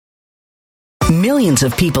Millions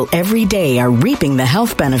of people every day are reaping the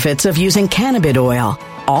health benefits of using cannabis oil,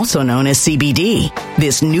 also known as CBD.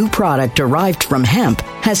 This new product derived from hemp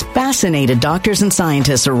has fascinated doctors and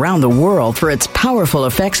scientists around the world for its powerful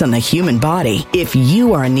effects on the human body. If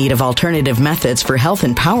you are in need of alternative methods for health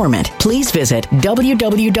empowerment, please visit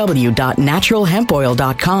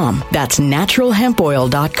www.naturalhempoil.com. That's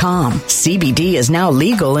naturalhempoil.com. CBD is now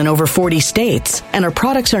legal in over 40 states, and our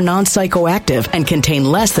products are non-psychoactive and contain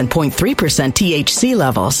less than 0.3% THC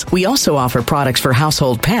levels. We also offer products for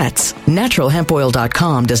household pets.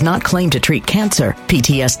 Naturalhempoil.com does not claim to treat cancer,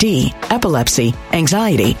 PTSD, epilepsy,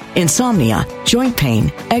 anxiety, insomnia, joint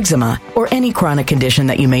pain, eczema, or any chronic condition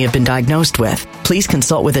that you may have been diagnosed with. Please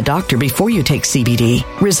consult with a doctor before you take CBD.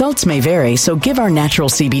 Results may vary, so give our natural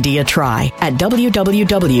CBD a try at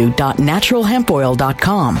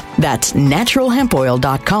www.naturalhempoil.com. That's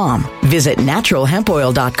naturalhempoil.com. Visit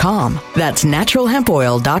naturalhempoil.com. That's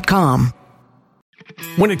naturalhempoil.com.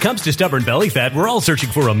 When it comes to stubborn belly fat, we're all searching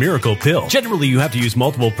for a miracle pill. Generally, you have to use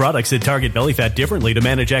multiple products that target belly fat differently to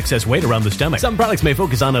manage excess weight around the stomach. Some products may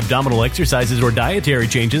focus on abdominal exercises or dietary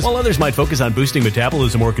changes, while others might focus on boosting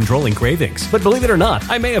metabolism or controlling cravings. But believe it or not,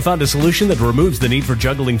 I may have found a solution that removes the need for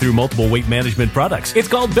juggling through multiple weight management products. It's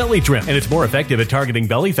called Belly Trim, and it's more effective at targeting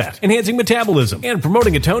belly fat, enhancing metabolism, and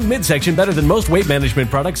promoting a toned midsection better than most weight management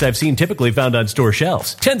products I've seen typically found on store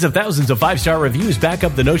shelves. Tens of thousands of 5-star reviews back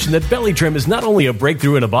up the notion that Belly Trim is not only a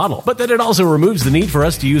breakthrough in a bottle, but that it also removes the need for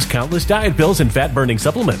us to use countless diet pills and fat-burning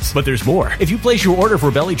supplements. But there's more. If you place your order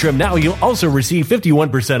for Belly Trim now, you'll also receive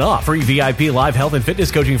 51% off, free VIP live health and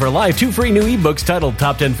fitness coaching for life, 2 free new ebooks titled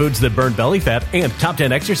Top 10 Foods That Burn Belly Fat and Top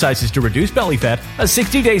 10 Exercises to Reduce Belly Fat, a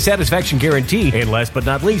 60-day satisfaction guarantee, and last but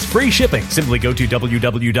not least, free shipping. Simply go to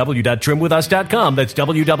www.trimwithus.com. That's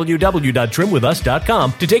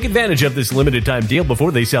www.trimwithus.com to take advantage of this limited time deal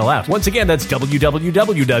before they sell out. Once again, that's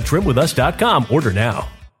www.trimwithus.com. Order now.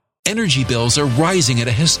 Energy bills are rising at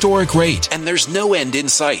a historic rate, and there's no end in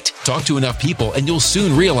sight. Talk to enough people, and you'll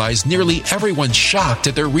soon realize nearly everyone's shocked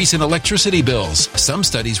at their recent electricity bills. Some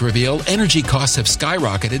studies reveal energy costs have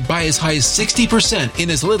skyrocketed by as high as 60%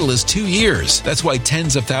 in as little as 2 years. That's why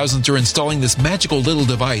tens of thousands are installing this magical little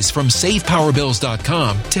device from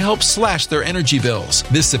SavePowerBills.com to help slash their energy bills.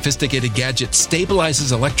 This sophisticated gadget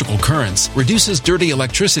stabilizes electrical currents, reduces dirty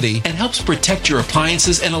electricity, and helps protect your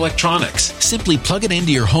appliances and electronics. Simply plug it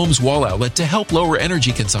into your home's wall outlet to help lower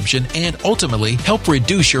energy consumption and ultimately help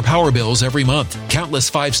reduce your power bills every month.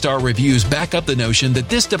 Countless 5-star reviews back up the notion that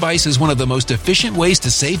this device is one of the most efficient ways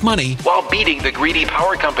to save money while beating the greedy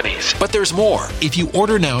power companies. But there's more. If you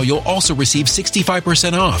order now, you'll also receive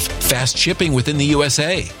 65% off, fast shipping within the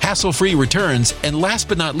USA, hassle-free returns, and last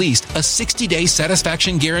but not least, a 60-day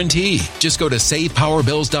satisfaction guarantee. Just go to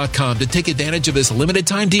SavePowerBills.com to take advantage of this limited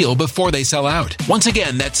time deal before they sell out. Once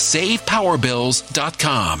again, that's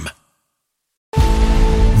SavePowerBills.com.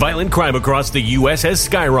 Violent crime across the U.S. has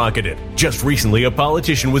skyrocketed. Just recently, a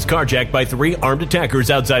politician was carjacked by 3 armed attackers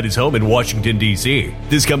outside his home in Washington, D.C.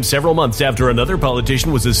 This comes several months after another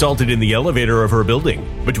politician was assaulted in the elevator of her building.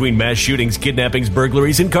 Between mass shootings, kidnappings,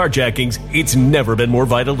 burglaries, and carjackings, it's never been more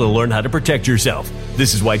vital to learn how to protect yourself.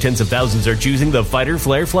 This is why tens of thousands are choosing the Fighter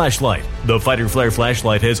Flare flashlight. The Fighter Flare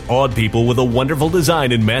flashlight has awed people with a wonderful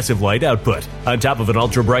design and massive light output. On top of an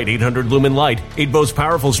ultra-bright 800-lumen light, it boasts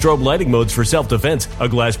powerful strobe lighting modes for self-defense, a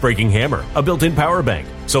glass-breaking hammer, a built-in power bank,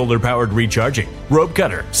 solar-powered recharging, rope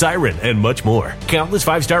cutter, siren, and much more. Countless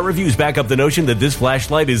 5-star reviews back up the notion that this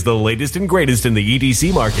flashlight is the latest and greatest in the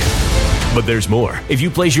EDC market. But there's more. If you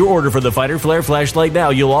place your order for the Fighter Flare flashlight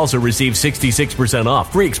now, you'll also receive 66%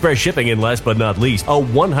 off, free express shipping, and last but not least, a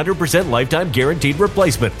 100% lifetime guaranteed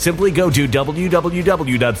replacement. Simply go to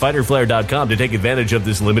www.fighterflare.com to take advantage of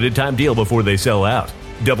this limited time deal before they sell out.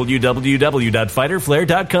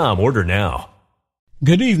 www.fighterflare.com. Order now.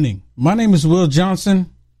 Good evening. My name is Will Johnson.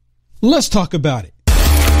 Let's talk about it.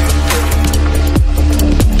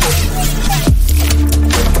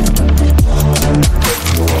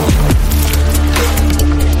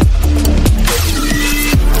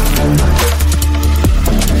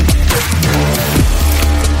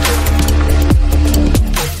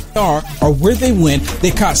 Or where they went,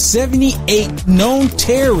 they caught 78 known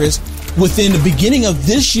terrorists within the beginning of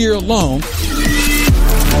this year alone.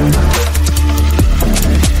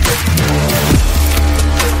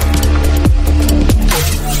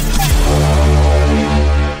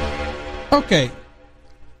 Okay,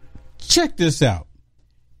 check this out.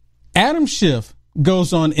 Adam Schiff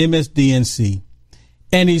goes on MSDNC,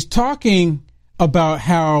 and he's talking about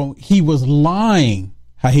how he was lying,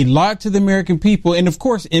 how he lied to the American people. And of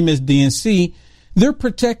course, MSDNC, they're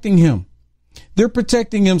protecting him. They're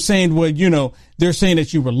protecting him, saying, well, you know, they're saying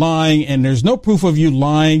that you were lying and there's no proof of you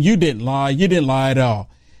lying. You didn't lie. You didn't lie at all.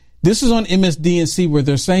 This is on MSDNC where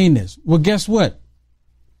they're saying this. Well, guess what?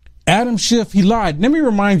 Adam Schiff, he lied. Let me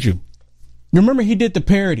remind you. Remember, he did the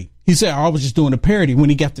parody. He said, I was just doing a parody when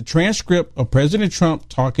he got the transcript of President Trump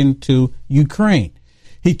talking to Ukraine.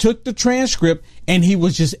 He took the transcript and he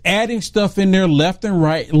was just adding stuff in there left and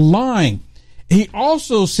right, lying. He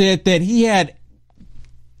also said that he had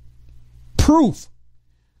proof,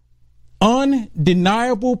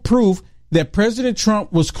 undeniable proof, that President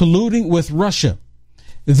Trump was colluding with Russia.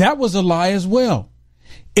 That was a lie as well.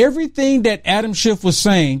 Everything that Adam Schiff was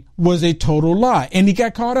saying was a total lie. And he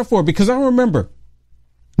got caught up for it, because I remember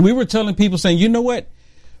we were telling people, saying, you know what?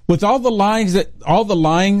 With all the lying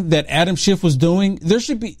that Adam Schiff was doing, there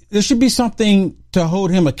should be something to hold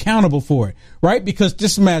him accountable for it, right? Because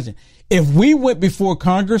just imagine, if we went before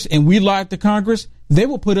Congress and we lied to Congress, they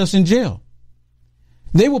will put us in jail.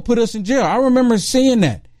 They will put us in jail. I remember seeing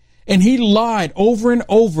that. And he lied over and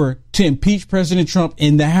over to impeach President Trump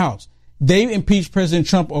in the House. They impeached President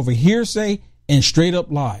Trump over hearsay and straight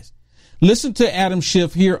up lies. Listen to Adam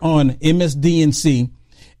Schiff here on MSDNC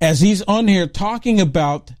as he's on here talking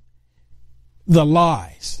about the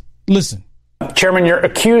lies. Listen. Chairman, you're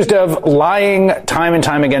accused of lying time and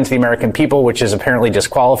time against the American people, which is apparently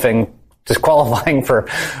disqualifying for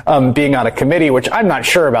being on a committee, which I'm not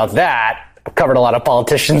sure about that. I've covered a lot of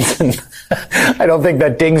politicians, and I don't think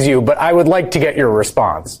that dings you, but I would like to get your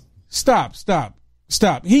response. Stop.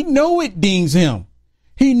 He know it dings him.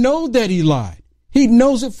 He knows that he lied. He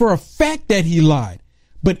knows it for a fact that he lied.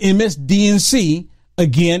 But MSDNC,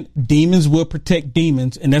 again, demons will protect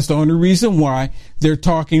demons, and that's the only reason why they're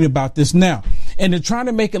talking about this now. And they're trying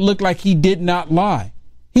to make it look like he did not lie.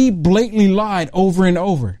 He blatantly lied over and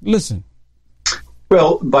over. Listen.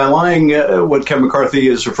 Well, by lying, what Kevin McCarthy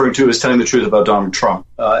is referring to is telling the truth about Donald Trump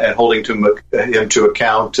and holding him to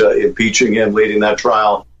account, impeaching him, leading that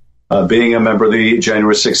trial, being a member of the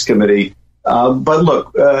January 6th committee. But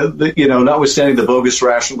look, notwithstanding the bogus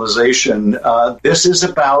rationalization, this is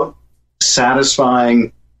about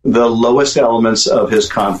satisfying the lowest elements of his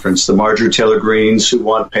conference, the Marjorie Taylor Greens who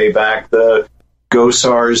want payback, the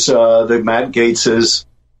Gosars, the Matt Gaetzes.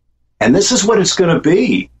 And this is what it's going to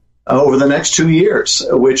be over the next 2 years,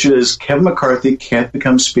 which is Kevin McCarthy can't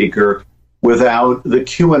become speaker without the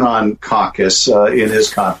QAnon caucus in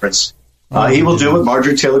his conference. He will do what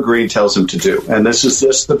Marjorie Taylor Greene tells him to do. And this is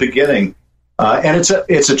just the beginning. And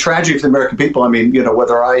it's a tragedy for the American people. I mean,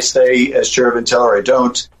 whether I stay as chair of Intel or I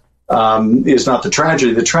don't is not the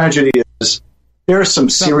tragedy. The tragedy is there are some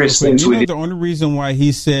serious things we need. The only reason why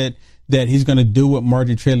he said that he's going to do what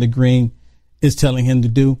Marjorie Taylor Greene is telling him to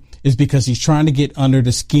do is because he's trying to get under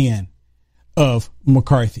the skin of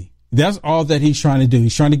McCarthy. That's all that he's trying to do.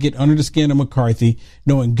 He's trying to get under the skin of McCarthy,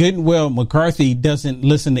 knowing good and well McCarthy doesn't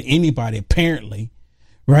listen to anybody, apparently,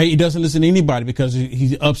 right? He doesn't listen to anybody because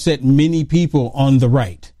he's upset many people on the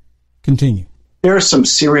right. Continue. There are some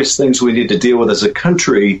serious things we need to deal with as a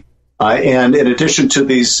country. And in addition to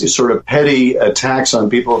these sort of petty attacks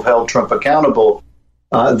on people who have held Trump accountable,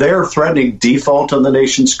 they're threatening default on the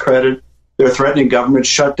nation's credit. They're threatening government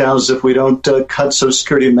shutdowns if we don't cut Social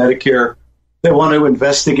Security and Medicare. They want to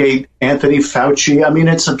investigate Anthony Fauci. I mean,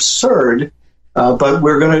 it's absurd. But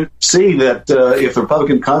we're going to see that if the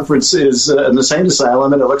Republican conference is an insane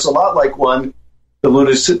asylum, and it looks a lot like one, the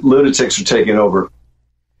lunatics are taking over.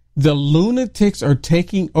 The lunatics are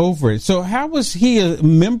taking over it. So how was he a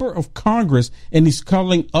member of Congress and he's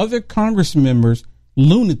calling other Congress members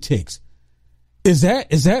lunatics? Is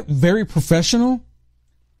that very professional?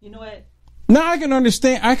 You know what? Now I can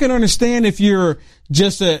understand if you're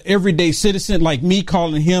just an everyday citizen like me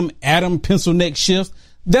calling him Adam Pencil-Neck Schiff.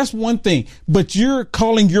 That's one thing. But you're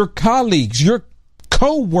calling your colleagues, your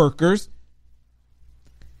co-workers,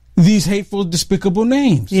 these hateful, despicable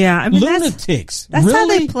names. Yeah, I mean, lunatics. That's really? How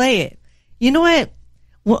they play it. You know what?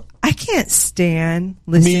 Well, I can't stand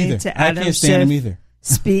listening to Adam Schiff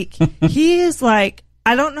speak. He is like,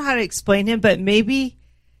 I don't know how to explain him, but maybe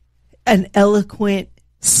an eloquent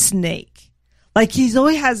snake. Like he's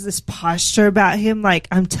always has this posture about him, like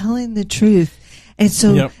I'm telling the truth. And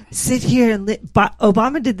so sit here and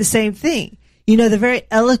Obama did the same thing. They're very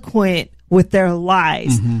eloquent with their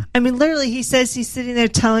lies. Mm-hmm. I mean, literally, he says he's sitting there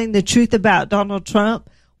telling the truth about Donald Trump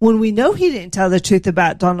when we know he didn't tell the truth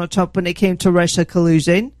about Donald Trump when it came to Russia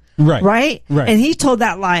collusion. Right. And he told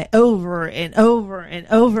that lie over and over and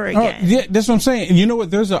over again. Yeah, that's what I'm saying. And you know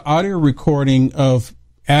what? There's an audio recording of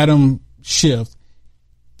Adam Schiff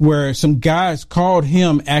where some guys called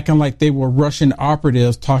him acting like they were Russian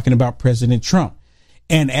operatives talking about President Trump.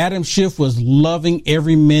 And Adam Schiff was loving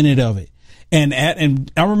every minute of it.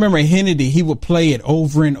 And I remember Hannity, he would play it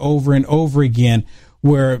over and over and over again,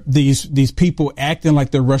 where these people acting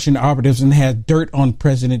like they're Russian operatives and had dirt on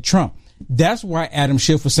President Trump. That's why Adam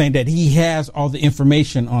Schiff was saying that he has all the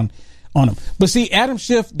information on him. But see, Adam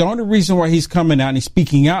Schiff, the only reason why he's coming out and he's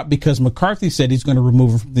speaking out because McCarthy said he's going to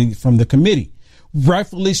remove him from the committee.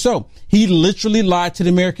 Rightfully so. He literally lied to the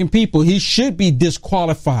American people. He should be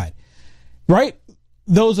disqualified, right?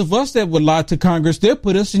 Those of us that would lie to Congress, they'll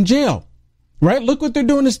put us in jail, right? Look what they're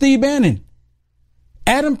doing to Steve Bannon.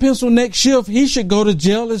 Adam Pencil-neck Schiff, he should go to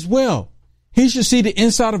jail as well. He should see the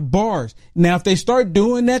inside of bars. Now, if they start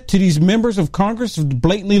doing that to these members of Congress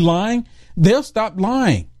blatantly lying, they'll stop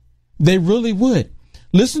lying. They really would.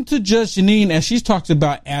 Listen to Judge Jeanine as she talks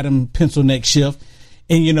about Adam Pencil-neck Schiff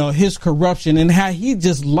and, you know, his corruption and how he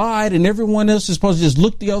just lied and everyone else is supposed to just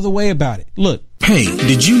look the other way about it. Look. Hey,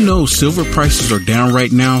 did you know silver prices are down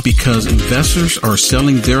right now because investors are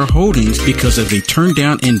selling their holdings because of a turn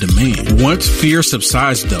down in demand? Once fear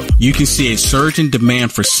subsides, though, you can see a surge in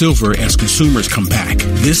demand for silver as consumers come back.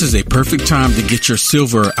 This is a perfect time to get your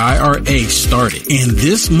silver IRA started. And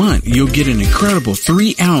this month, you'll get an incredible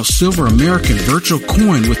 3-ounce silver American virtual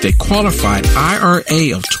coin with a qualified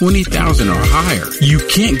IRA of $20,000 or higher. You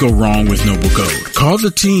can't go wrong with Noble Gold. Call the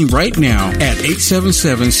team right now at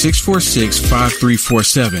 877-646-5347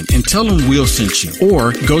 and tell them Will sent you,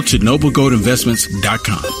 or go to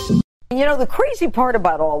noblegoldinvestments.com. You know, the crazy part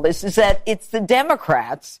about all this is that it's the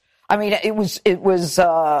Democrats. I mean, it was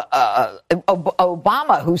Obama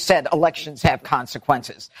who said elections have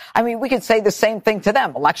consequences. I mean, we could say the same thing to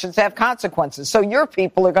them. Elections have consequences. So your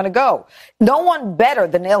people are going to go. No one better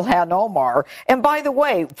than Ilhan Omar. And by the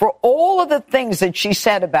way, for all of the things that she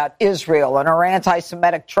said about Israel and her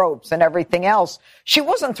anti-Semitic tropes and everything else, she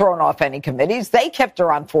wasn't thrown off any committees. They kept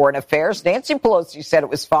her on foreign affairs. Nancy Pelosi said it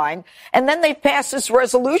was fine. And then they passed this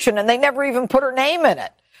resolution and they never even put her name in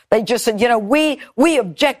it. They just said, you know, we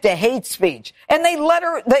object to hate speech, and they let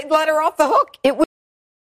her off the hook. It was.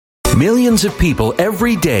 Millions of people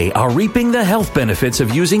every day are reaping the health benefits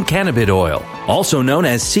of using cannabis oil, also known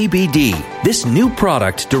as CBD. This new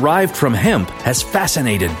product derived from hemp has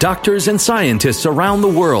fascinated doctors and scientists around the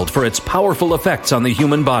world for its powerful effects on the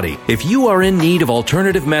human body. If you are in need of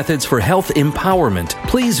alternative methods for health empowerment,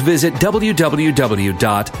 please visit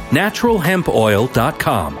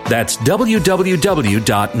www.naturalhempoil.com. That's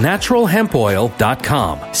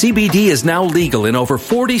www.naturalhempoil.com. CBD is now legal in over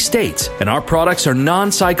 40 states, and our products are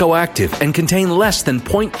non-psychoactive and contain less than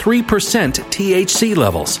 0.3% THC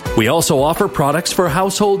levels. We also offer products for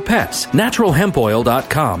household pets.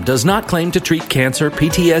 NaturalHempOil.com does not claim to treat cancer,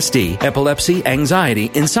 PTSD, epilepsy,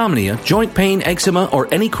 anxiety, insomnia, joint pain, eczema, or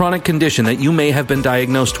any chronic condition that you may have been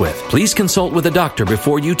diagnosed with. Please consult with a doctor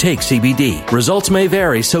before you take CBD. Results may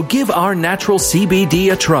vary, so give our natural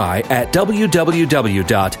CBD a try at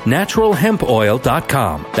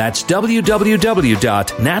www.naturalhempoil.com. That's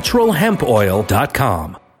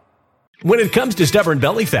www.naturalhempoil.com. When it comes to stubborn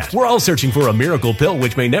belly fat, we're all searching for a miracle pill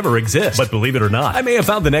which may never exist. But believe it or not, I may have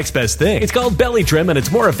found the next best thing. It's called Belly Trim, and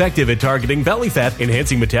it's more effective at targeting belly fat,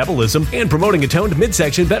 enhancing metabolism, and promoting a toned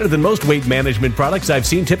midsection better than most weight management products I've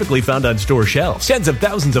seen typically found on store shelves. Tens of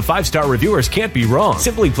thousands of 5-star reviewers can't be wrong.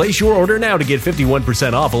 Simply place your order now to get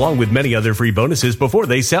 51% off along with many other free bonuses before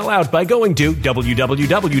they sell out by going to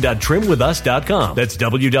www.trimwithus.com. That's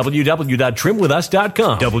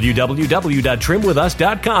www.trimwithus.com.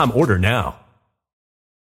 www.trimwithus.com. Order now.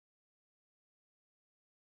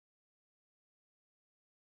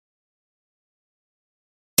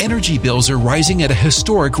 Energy bills are rising at a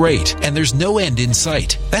historic rate, and there's no end in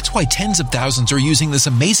sight. That's why tens of thousands are using this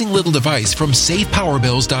amazing little device from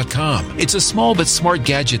SavePowerBills.com. It's a small but smart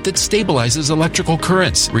gadget that stabilizes electrical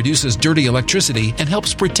currents, reduces dirty electricity, and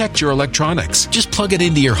helps protect your electronics. Just plug it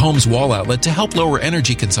into your home's wall outlet to help lower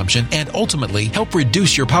energy consumption and ultimately help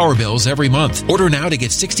reduce your power bills every month. Order now to get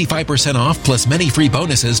 65% off plus many free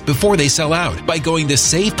bonuses before they sell out by going to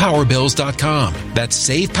SavePowerBills.com. That's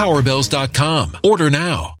SavePowerBills.com. Order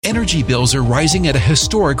now. Energy bills are rising at a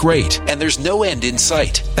historic rate, and there's no end in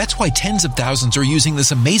sight. That's why tens of thousands are using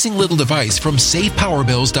this amazing little device from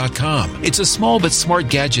SavePowerBills.com. It's a small but smart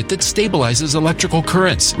gadget that stabilizes electrical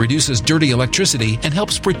currents, reduces dirty electricity, and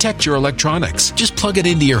helps protect your electronics. Just plug it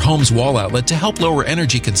into your home's wall outlet to help lower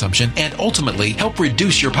energy consumption and ultimately help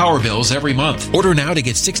reduce your power bills every month. Order now to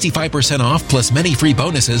get 65% off plus many free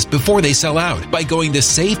bonuses before they sell out by going to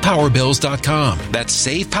SavePowerBills.com. That's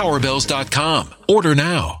SavePowerBills.com. Order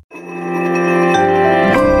now.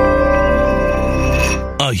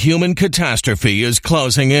 A A human catastrophe is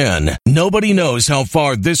closing in. Nobody knows how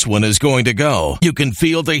far this one is going to go. You can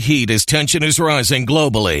feel the heat as tension is rising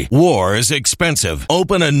globally. War is expensive.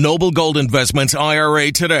 Open a Noble Gold Investments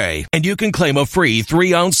IRA today, and you can claim a free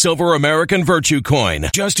 3-ounce silver American Virtue coin.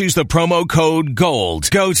 Just use the promo code GOLD.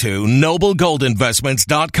 Go to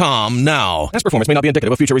noblegoldinvestments.com now. Past performance may not be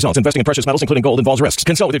indicative of future results. Investing in precious metals, including gold, involves risks.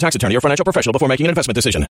 Consult with your tax attorney or financial professional before making an investment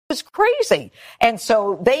decision. It was crazy. And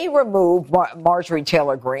so they removed Marjorie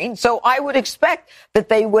Taylor Greene. So I would expect that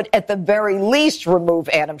they would, at the very least, remove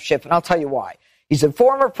Adam Schiff. And I'll tell you why. He's a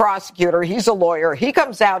former prosecutor. He's a lawyer. He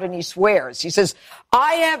comes out and he swears. He says,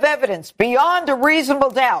 I have evidence beyond a reasonable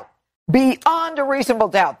doubt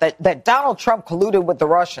that Donald Trump colluded with the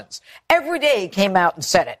Russians. Every day he came out and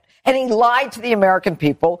said it. And he lied to the American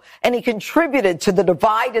people, and he contributed to the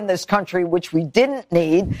divide in this country, which we didn't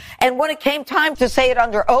need. And when it came time to say it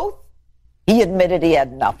under oath, he admitted he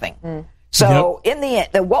had nothing. So in the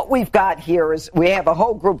end, what we've got here is we have a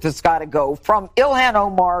whole group that's got to go from Ilhan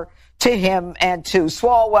Omar to him and to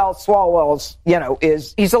Swalwell. Swalwell's,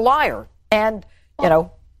 he's a liar. And,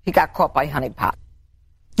 he got caught by honeypot.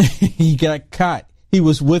 He got caught. He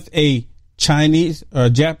was with a Chinese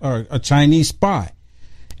a Chinese spy.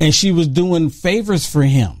 And she was doing favors for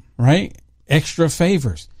him, right? Extra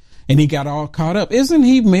favors. And he got all caught up. Isn't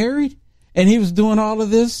he married? And he was doing all of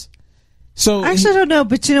this? So I actually don't know,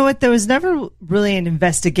 but you know what? There was never really an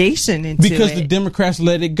investigation into because the Democrats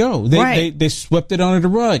let it go. They swept it under the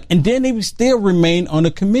rug. And then he would still remain on the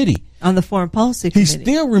committee. On the Foreign Policy Committee. He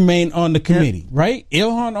still remained on the committee, right?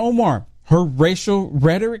 Ilhan Omar, her racial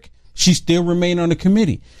rhetoric, she still remained on the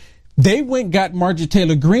committee. They went and got Marjorie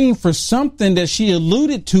Taylor Greene for something that she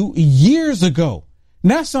alluded to years ago.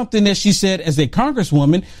 Not something that she said as a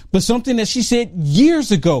congresswoman, but something that she said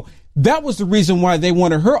years ago. That was the reason why they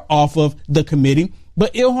wanted her off of the committee.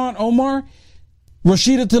 But Ilhan Omar,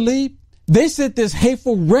 Rashida Tlaib, they said this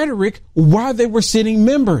hateful rhetoric while they were sitting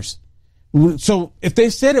members. So if they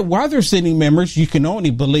said it while they're sitting members, you can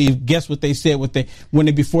only guess what they said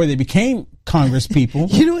before they became Congress people.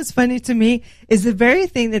 You know what's funny to me is the very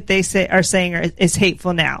thing that they are saying is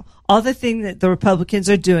hateful now. All the thing that the Republicans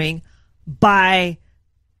are doing by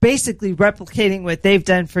basically replicating what they've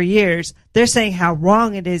done for years, they're saying how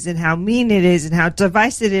wrong it is and how mean it is and how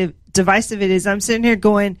divisive it is. I'm sitting here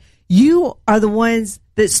going, you are the ones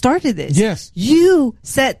that started this. Yes. You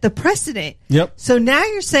set the precedent. Yep. So now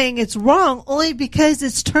you're saying it's wrong only because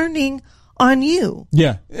it's turning on you.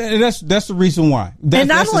 Yeah. That's the reason why. And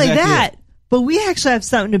not only that, but we actually have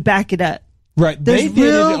something to back it up. Right. They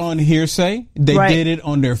did it on hearsay. They did it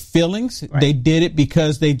on their feelings. Right. They did it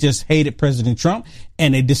because they just hated President Trump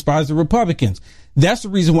and they despised the Republicans. That's the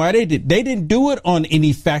reason why they did. They didn't do it on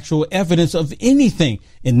any factual evidence of anything.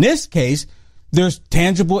 In this case, there's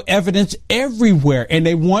tangible evidence everywhere, and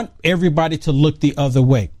they want everybody to look the other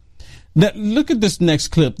way. Now, look at this next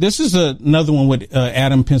clip. This is another one with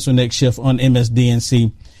Adam Pencil-Neck Schiff on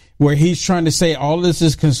MSDNC, where he's trying to say all this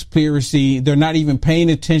is conspiracy. They're not even paying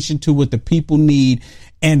attention to what the people need,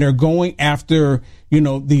 and they're going after,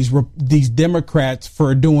 these Democrats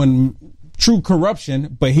for doing true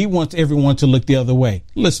corruption, but he wants everyone to look the other way.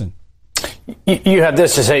 Listen. You had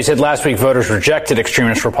this to say. He said last week voters rejected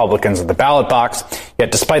extremist Republicans at the ballot box.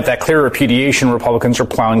 Yet despite that clear repudiation, Republicans are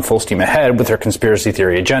plowing full steam ahead with their conspiracy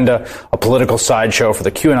theory agenda, a political sideshow for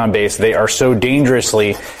the QAnon base. They are so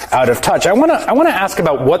dangerously out of touch. I want to ask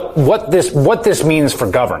about what this means for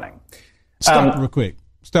governing. Stop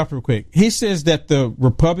real quick. He says that the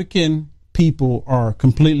Republican people are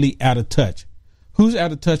completely out of touch. Who's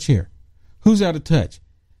out of touch here? Who's out of touch?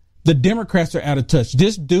 The Democrats are out of touch.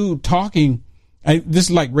 This dude talking, this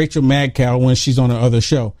is like Rachel Madcow when she's on her other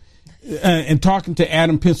show, and talking to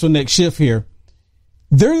Adam Pencil-Neck Schiff here.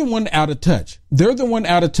 They're the one out of touch. They're the one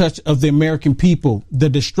out of touch of the American people, the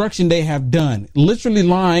destruction they have done, literally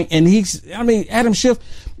lying. And Adam Schiff,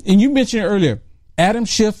 and you mentioned it earlier, Adam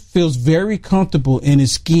Schiff feels very comfortable in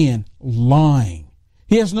his skin lying.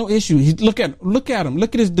 He has no issue. Look at him.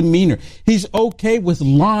 Look at his demeanor. He's okay with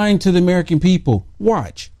lying to the American people.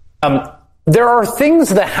 Watch. There are things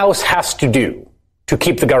the House has to do to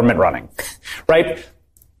keep the government running, right?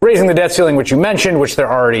 Raising the debt ceiling, which you mentioned, which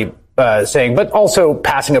they're already saying, but also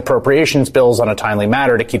passing appropriations bills on a timely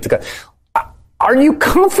manner to keep the. Are you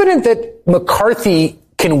confident that McCarthy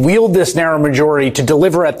can wield this narrow majority to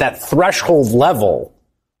deliver at that threshold level,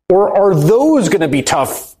 or are those going to be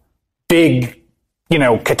tough, big,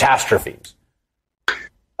 catastrophes?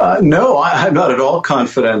 No, I'm not at all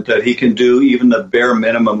confident that he can do even the bare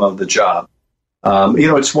minimum of the job.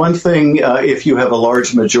 It's one thing if you have a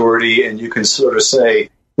large majority and you can sort of say,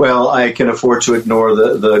 well, I can afford to ignore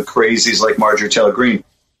the crazies like Marjorie Taylor Greene.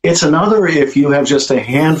 It's another if you have just a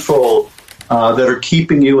handful that are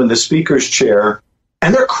keeping you in the speaker's chair,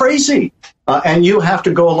 and they're crazy. And you have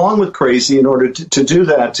to go along with crazy in order to do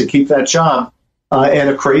that, to keep that job. And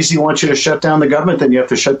if crazy wants you to shut down the government, then you have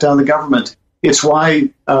to shut down the government. It's why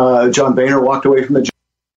John Boehner walked away from the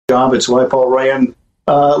job. It's why Paul Ryan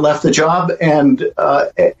left the job. And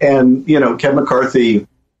Kevin McCarthy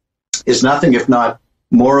is nothing if not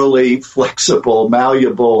morally flexible,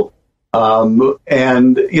 malleable.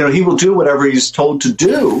 And he will do whatever he's told to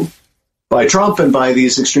do by Trump and by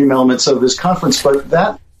these extreme elements of this conference. But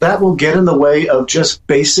that will get in the way of just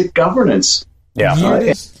basic governance. Yeah.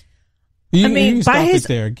 By his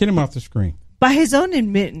there, get him off the screen. By his own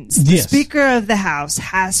admittance, the Speaker of the House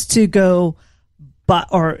has to go, what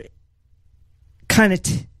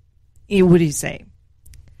do you say?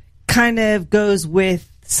 Kind of goes with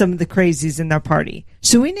some of the crazies in their party.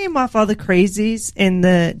 Should we name off all the crazies in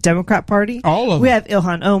the Democrat Party? All of them. We have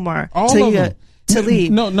Ilhan Omar. All of them. Tlaib.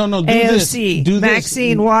 No. AOC. Do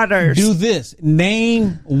Maxine Waters. Do this.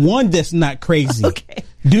 Name one that's not crazy. Okay.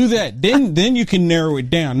 Do that. Then you can narrow it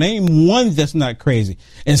down. Name one that's not crazy.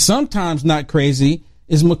 And sometimes not crazy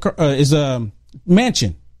is Manchin.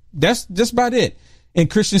 That's just about it. And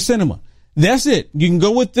Christian Sinema. That's it. You can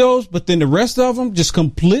go with those, but then the rest of them just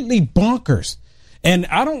completely bonkers. And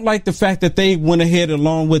I don't like the fact that they went ahead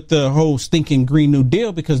along with the whole stinking Green New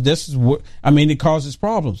Deal, because this is what, it causes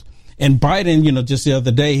problems. And Biden, just the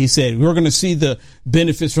other day, he said, we're going to see the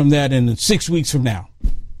benefits from that in 6 weeks from now.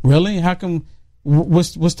 Really? How come?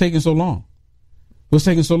 What's taking so long? What's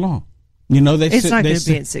taking so long? It's not going to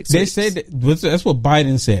be in 6 weeks. They said that's what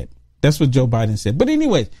Biden said. That's what Joe Biden said. But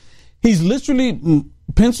anyways, he's literally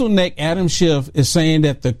pencil neck Adam Schiff is saying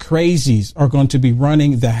that the crazies are going to be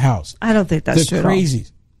running the House. I don't think that's true. The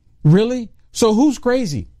crazies. Really? So who's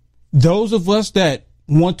crazy? Those of us that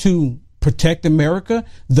want to protect America,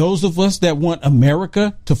 those of us that want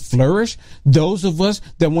America to flourish, those of us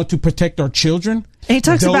that want to protect our children, and he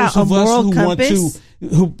talks about a moral compass,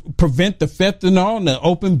 who prevent the fentanyl and the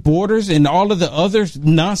open borders and all of the other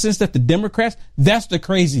nonsense that the Democrats, that's the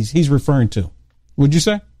crazies he's referring to. Would you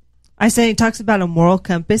say? I say he talks about a moral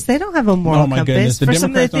compass. They don't have a moral compass for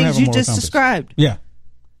some of the things you just described. Yeah.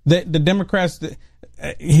 The Democrats,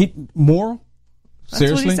 moral? That's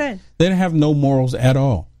Seriously? what he said. They don't have no morals at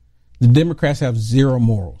all. The Democrats have zero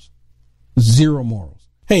morals. Zero morals.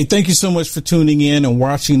 Hey, thank you so much for tuning in and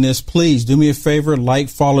watching this. Please do me a favor, like,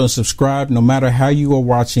 follow, and subscribe no matter how you are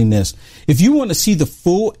watching this. If you want to see the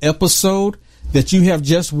full episode that you have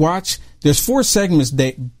just watched, there's 4 segments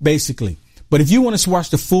basically. But if you want to watch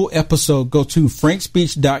the full episode, go to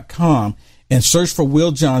frankspeech.com and search for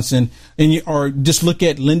Will Johnson, or just look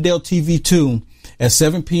at Lindell TV 2 at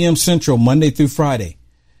 7 p.m. Central, Monday through Friday.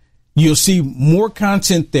 You'll see more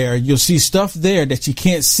content there. You'll see stuff there that you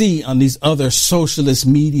can't see on these other socialist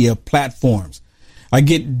media platforms. I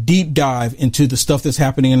get deep dive into the stuff that's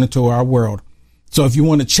happening into our world. So if you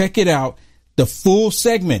want to check it out, the full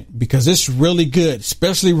segment, because it's really good,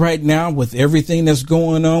 especially right now with everything that's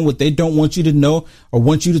going on, what they don't want you to know or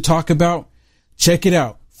want you to talk about, check it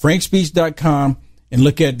out. frankspeech.com and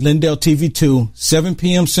look at Lindell TV 2, 7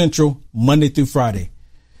 p.m. Central, Monday through Friday.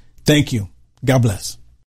 Thank you. God bless.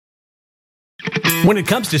 When it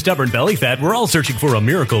comes to stubborn belly fat, we're all searching for a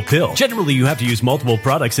miracle pill. Generally, you have to use multiple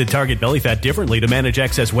products that target belly fat differently to manage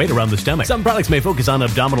excess weight around the stomach. Some products may focus on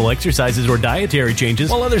abdominal exercises or dietary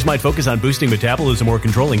changes, while others might focus on boosting metabolism or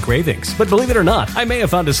controlling cravings. But believe it or not, I may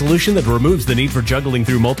have found a solution that removes the need for juggling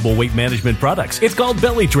through multiple weight management products. It's called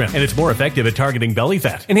Belly Trim, and it's more effective at targeting belly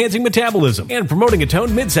fat, enhancing metabolism, and promoting a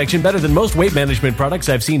toned midsection better than most weight management products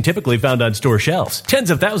I've seen typically found on store shelves.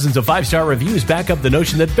 Tens of thousands of 5-star reviews back up the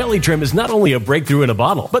notion that Belly Trim is not only a breakthrough in a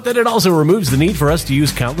bottle, but that it also removes the need for us to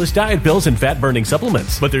use countless diet pills and fat-burning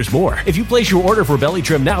supplements. But there's more. If you place your order for Belly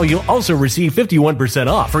Trim now, you'll also receive 51%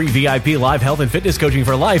 off, free VIP live health and fitness coaching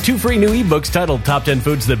for life, 2 free new ebooks titled Top 10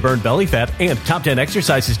 Foods That Burn Belly Fat and Top 10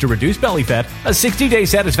 Exercises to Reduce Belly Fat, a 60-day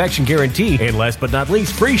satisfaction guarantee, and last but not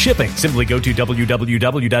least, free shipping. Simply go to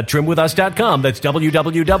www.trimwithus.com. That's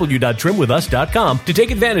www.trimwithus.com to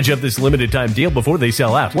take advantage of this limited time deal before they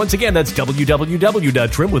sell out. Once again, that's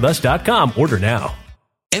www.trimwithus.com. Order now.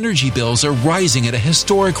 Energy bills are rising at a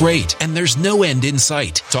historic rate, and there's no end in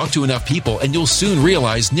sight. Talk to enough people, and you'll soon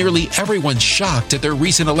realize nearly everyone's shocked at their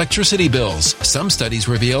recent electricity bills. Some studies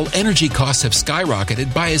reveal energy costs have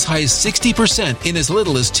skyrocketed by as high as 60% in as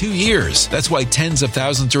little as 2 years. That's why tens of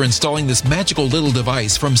thousands are installing this magical little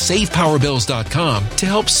device from SavePowerBills.com to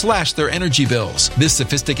help slash their energy bills. This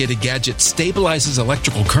sophisticated gadget stabilizes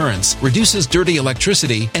electrical currents, reduces dirty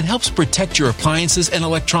electricity, and helps protect your appliances and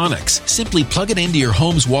electronics. Simply plug it into your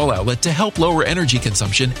home's home's wall outlet to help lower energy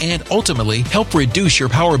consumption and ultimately help reduce your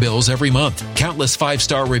power bills every month. Countless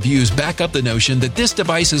 5-star reviews back up the notion that this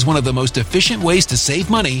device is one of the most efficient ways to save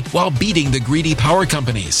money while beating the greedy power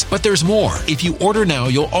companies. But there's more. If you order now,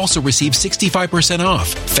 you'll also receive 65% off,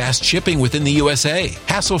 fast shipping within the USA,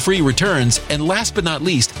 hassle-free returns, and last but not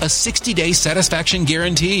least, a 60-day satisfaction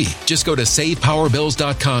guarantee. Just go to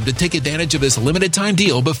SavePowerBills.com to take advantage of this limited time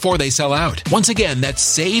deal before they sell out. Once again,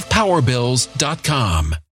 that's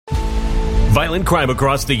SavePowerBills.com. Violent crime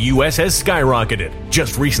across the U.S. has skyrocketed.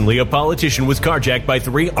 Just recently, a politician was carjacked by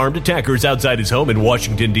 3 armed attackers outside his home in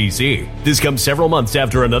Washington, D.C. This comes several months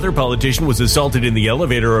after another politician was assaulted in the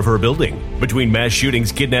elevator of her building. Between mass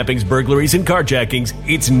shootings, kidnappings, burglaries, and carjackings,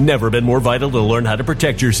 it's never been more vital to learn how to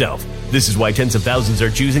protect yourself. This is why tens of thousands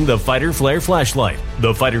are choosing the Fighter Flare flashlight.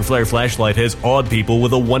 The Fighter Flare flashlight has awed people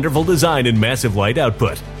with a wonderful design and massive light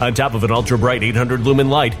output. On top of an ultra-bright 800-lumen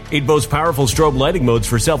light, it boasts powerful strobe lighting modes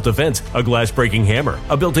for self-defense, a glass-breaking hammer,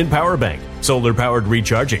 a built-in power bank, solar-powered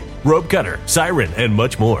recharging, rope cutter, siren, and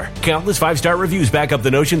much more. Countless 5-star reviews back up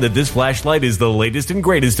the notion that this flashlight is the latest and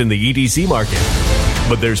greatest in the EDC market.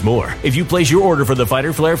 But there's more. If you place your order for the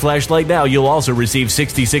Fighter Flare flashlight now, you'll also receive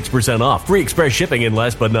 66% off, free express shipping, and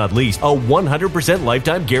last but not least, a 100%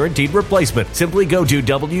 lifetime guaranteed replacement. Simply go to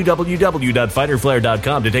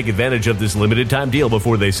www.fighterflare.com to take advantage of this limited time deal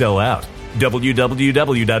before they sell out.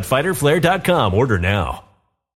 www.fighterflare.com. Order now.